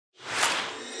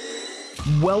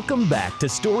Welcome back to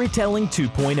Storytelling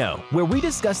 2.0, where we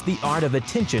discuss the art of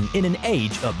attention in an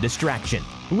age of distraction.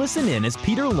 Listen in as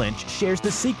Peter Lynch shares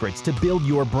the secrets to build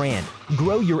your brand,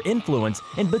 grow your influence,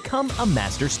 and become a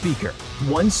master speaker,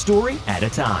 one story at a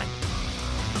time.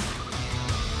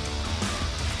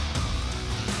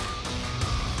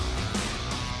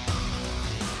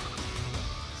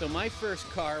 So my first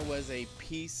car was a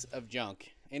piece of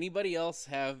junk. Anybody else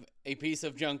have a piece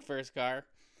of junk first car?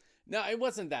 No, it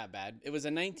wasn't that bad. It was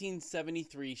a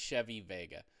 1973 Chevy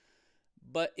Vega.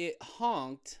 But it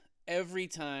honked every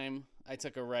time I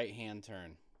took a right-hand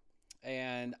turn.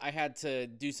 And I had to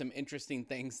do some interesting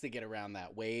things to get around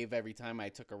that. Wave every time I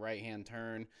took a right-hand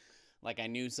turn, like I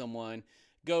knew someone.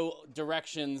 Go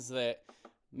directions that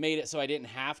made it so I didn't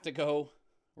have to go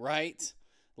right.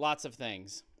 Lots of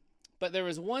things. But there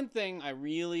was one thing I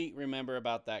really remember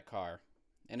about that car,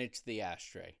 and it's the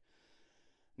ashtray.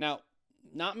 Now,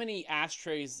 not many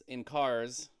ashtrays in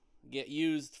cars get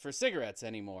used for cigarettes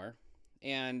anymore,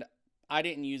 and I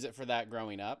didn't use it for that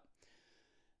growing up,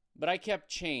 but I kept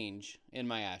change in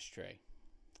my ashtray.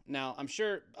 Now, I'm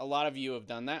sure a lot of you have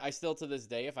done that. I still, to this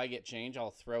day, if I get change,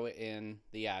 I'll throw it in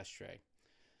the ashtray.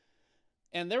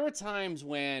 And there were times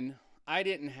when I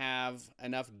didn't have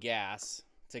enough gas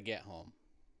to get home.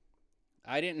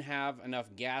 I didn't have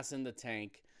enough gas in the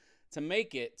tank to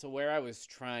make it to where I was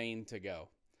trying to go.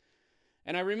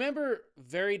 And I remember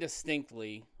very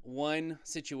distinctly one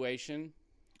situation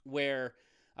where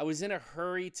I was in a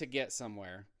hurry to get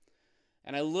somewhere,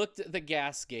 and I looked at the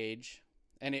gas gauge,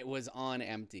 and it was on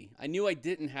empty. I knew I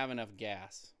didn't have enough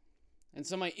gas. And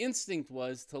so my instinct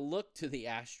was to look to the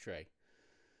ashtray.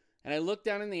 And I looked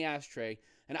down in the ashtray,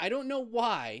 and I don't know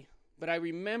why, but I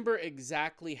remember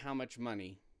exactly how much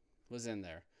money was in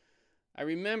there. I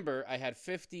remember I had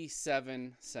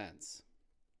 57 cents.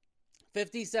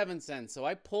 57 cents. So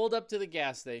I pulled up to the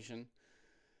gas station,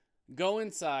 go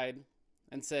inside,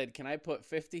 and said, "Can I put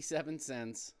 57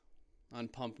 cents on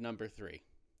pump number 3?"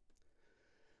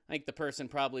 I think the person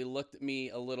probably looked at me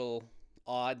a little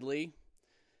oddly,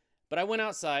 but I went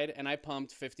outside and I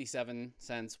pumped 57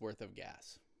 cents worth of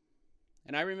gas.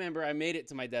 And I remember I made it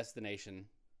to my destination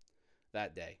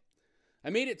that day. I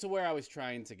made it to where I was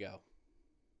trying to go.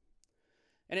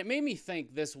 And it made me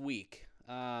think this week.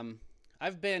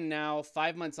 I've been now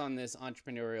 5 months on this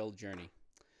entrepreneurial journey.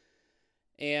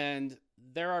 And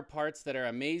there are parts that are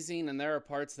amazing and there are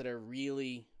parts that are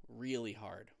really, really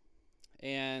hard.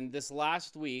 And this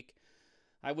last week,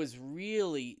 I was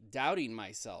really doubting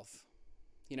myself.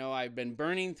 You know, I've been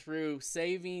burning through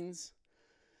savings,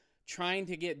 trying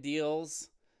to get deals.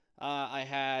 I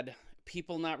had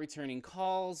people not returning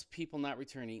calls, people not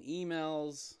returning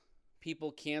emails,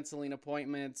 people canceling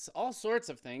appointments, all sorts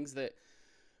of things that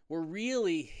were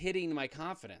really hitting my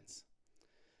confidence.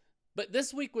 But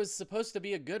this week was supposed to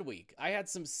be a good week. I had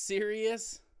some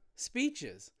serious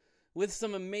speeches with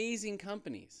some amazing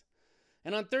companies.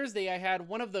 And on Thursday, I had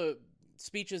one of the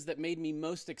speeches that made me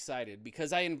most excited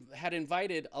because I had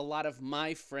invited a lot of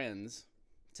my friends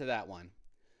to that one.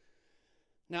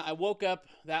 Now, I woke up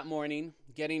that morning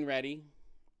getting ready,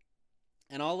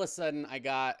 and all of a sudden I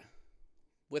got,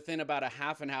 within about a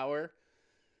half an hour,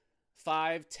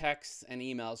 5 texts and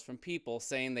emails from people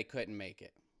saying they couldn't make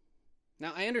it.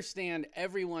 Now, I understand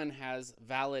everyone has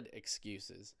valid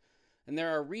excuses, and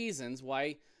there are reasons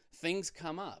why things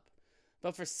come up.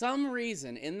 But for some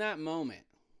reason, in that moment,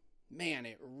 man,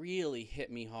 it really hit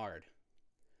me hard.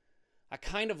 I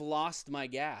kind of lost my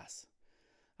gas.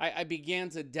 I began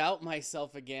to doubt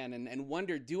myself again and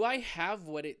wonder, do I have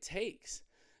what it takes?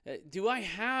 Do I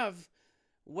have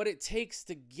what it takes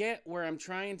to get where I'm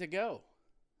trying to go?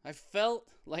 I felt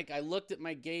like I looked at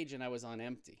my gauge and I was on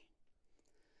empty.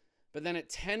 But then at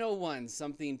 10:01,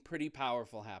 something pretty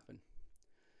powerful happened.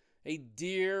 A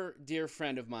dear, dear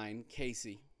friend of mine,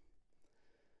 Casey,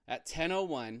 at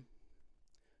 10:01,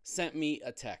 sent me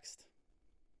a text.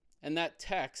 And that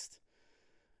text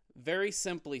very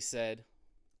simply said,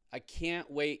 "I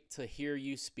can't wait to hear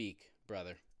you speak,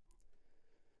 brother.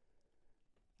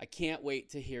 I can't wait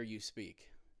to hear you speak."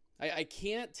 I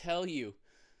can't tell you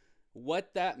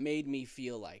what that made me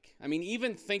feel like. I mean,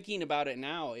 even thinking about it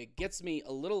now, it gets me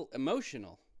a little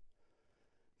emotional.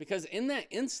 Because in that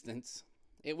instance,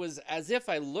 it was as if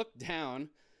I looked down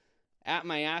at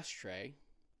my ashtray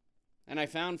and I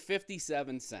found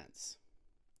 57 cents.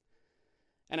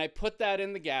 And I put that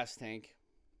in the gas tank,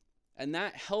 and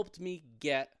that helped me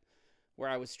get where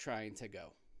I was trying to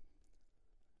go.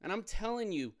 And I'm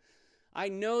telling you, I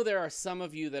know there are some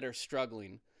of you that are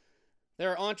struggling. There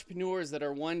are entrepreneurs that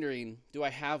are wondering, do I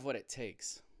have what it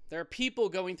takes? There are people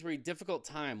going through a difficult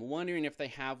time, wondering if they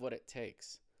have what it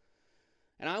takes.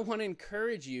 And I want to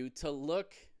encourage you to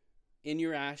look in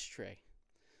your ashtray.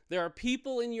 There are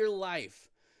people in your life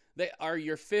that are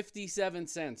your 57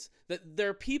 cents. That there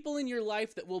are people in your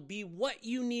life that will be what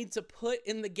you need to put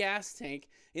in the gas tank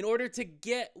in order to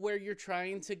get where you're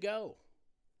trying to go.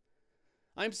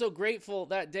 I'm so grateful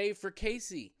that day for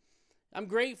Casey. I'm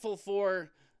grateful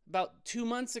for about 2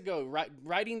 months ago,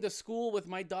 riding to school with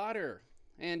my daughter.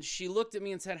 And she looked at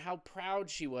me and said how proud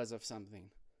she was of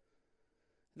something.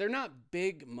 They're not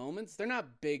big moments. They're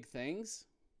not big things.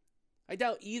 I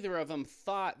doubt either of them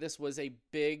thought this was a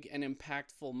big and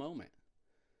impactful moment.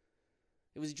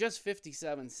 It was just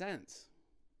 57 cents.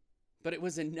 But it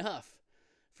was enough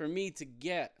for me to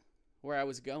get where I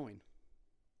was going.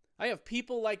 I have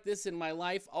people like this in my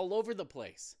life all over the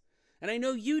place. And I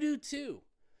know you do too.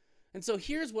 And so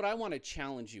here's what I want to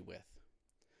challenge you with.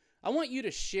 I want you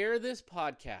to share this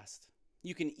podcast.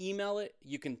 You can email it.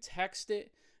 You can text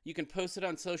it. You can post it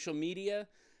on social media.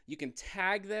 You can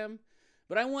tag them.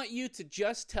 But I want you to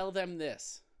just tell them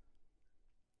this.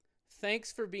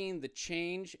 Thanks for being the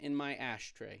change in my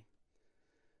ashtray.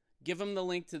 Give them the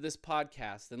link to this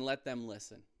podcast and let them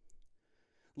listen.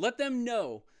 Let them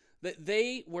know that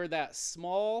they were that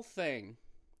small thing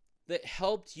that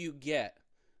helped you get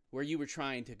where you were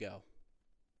trying to go.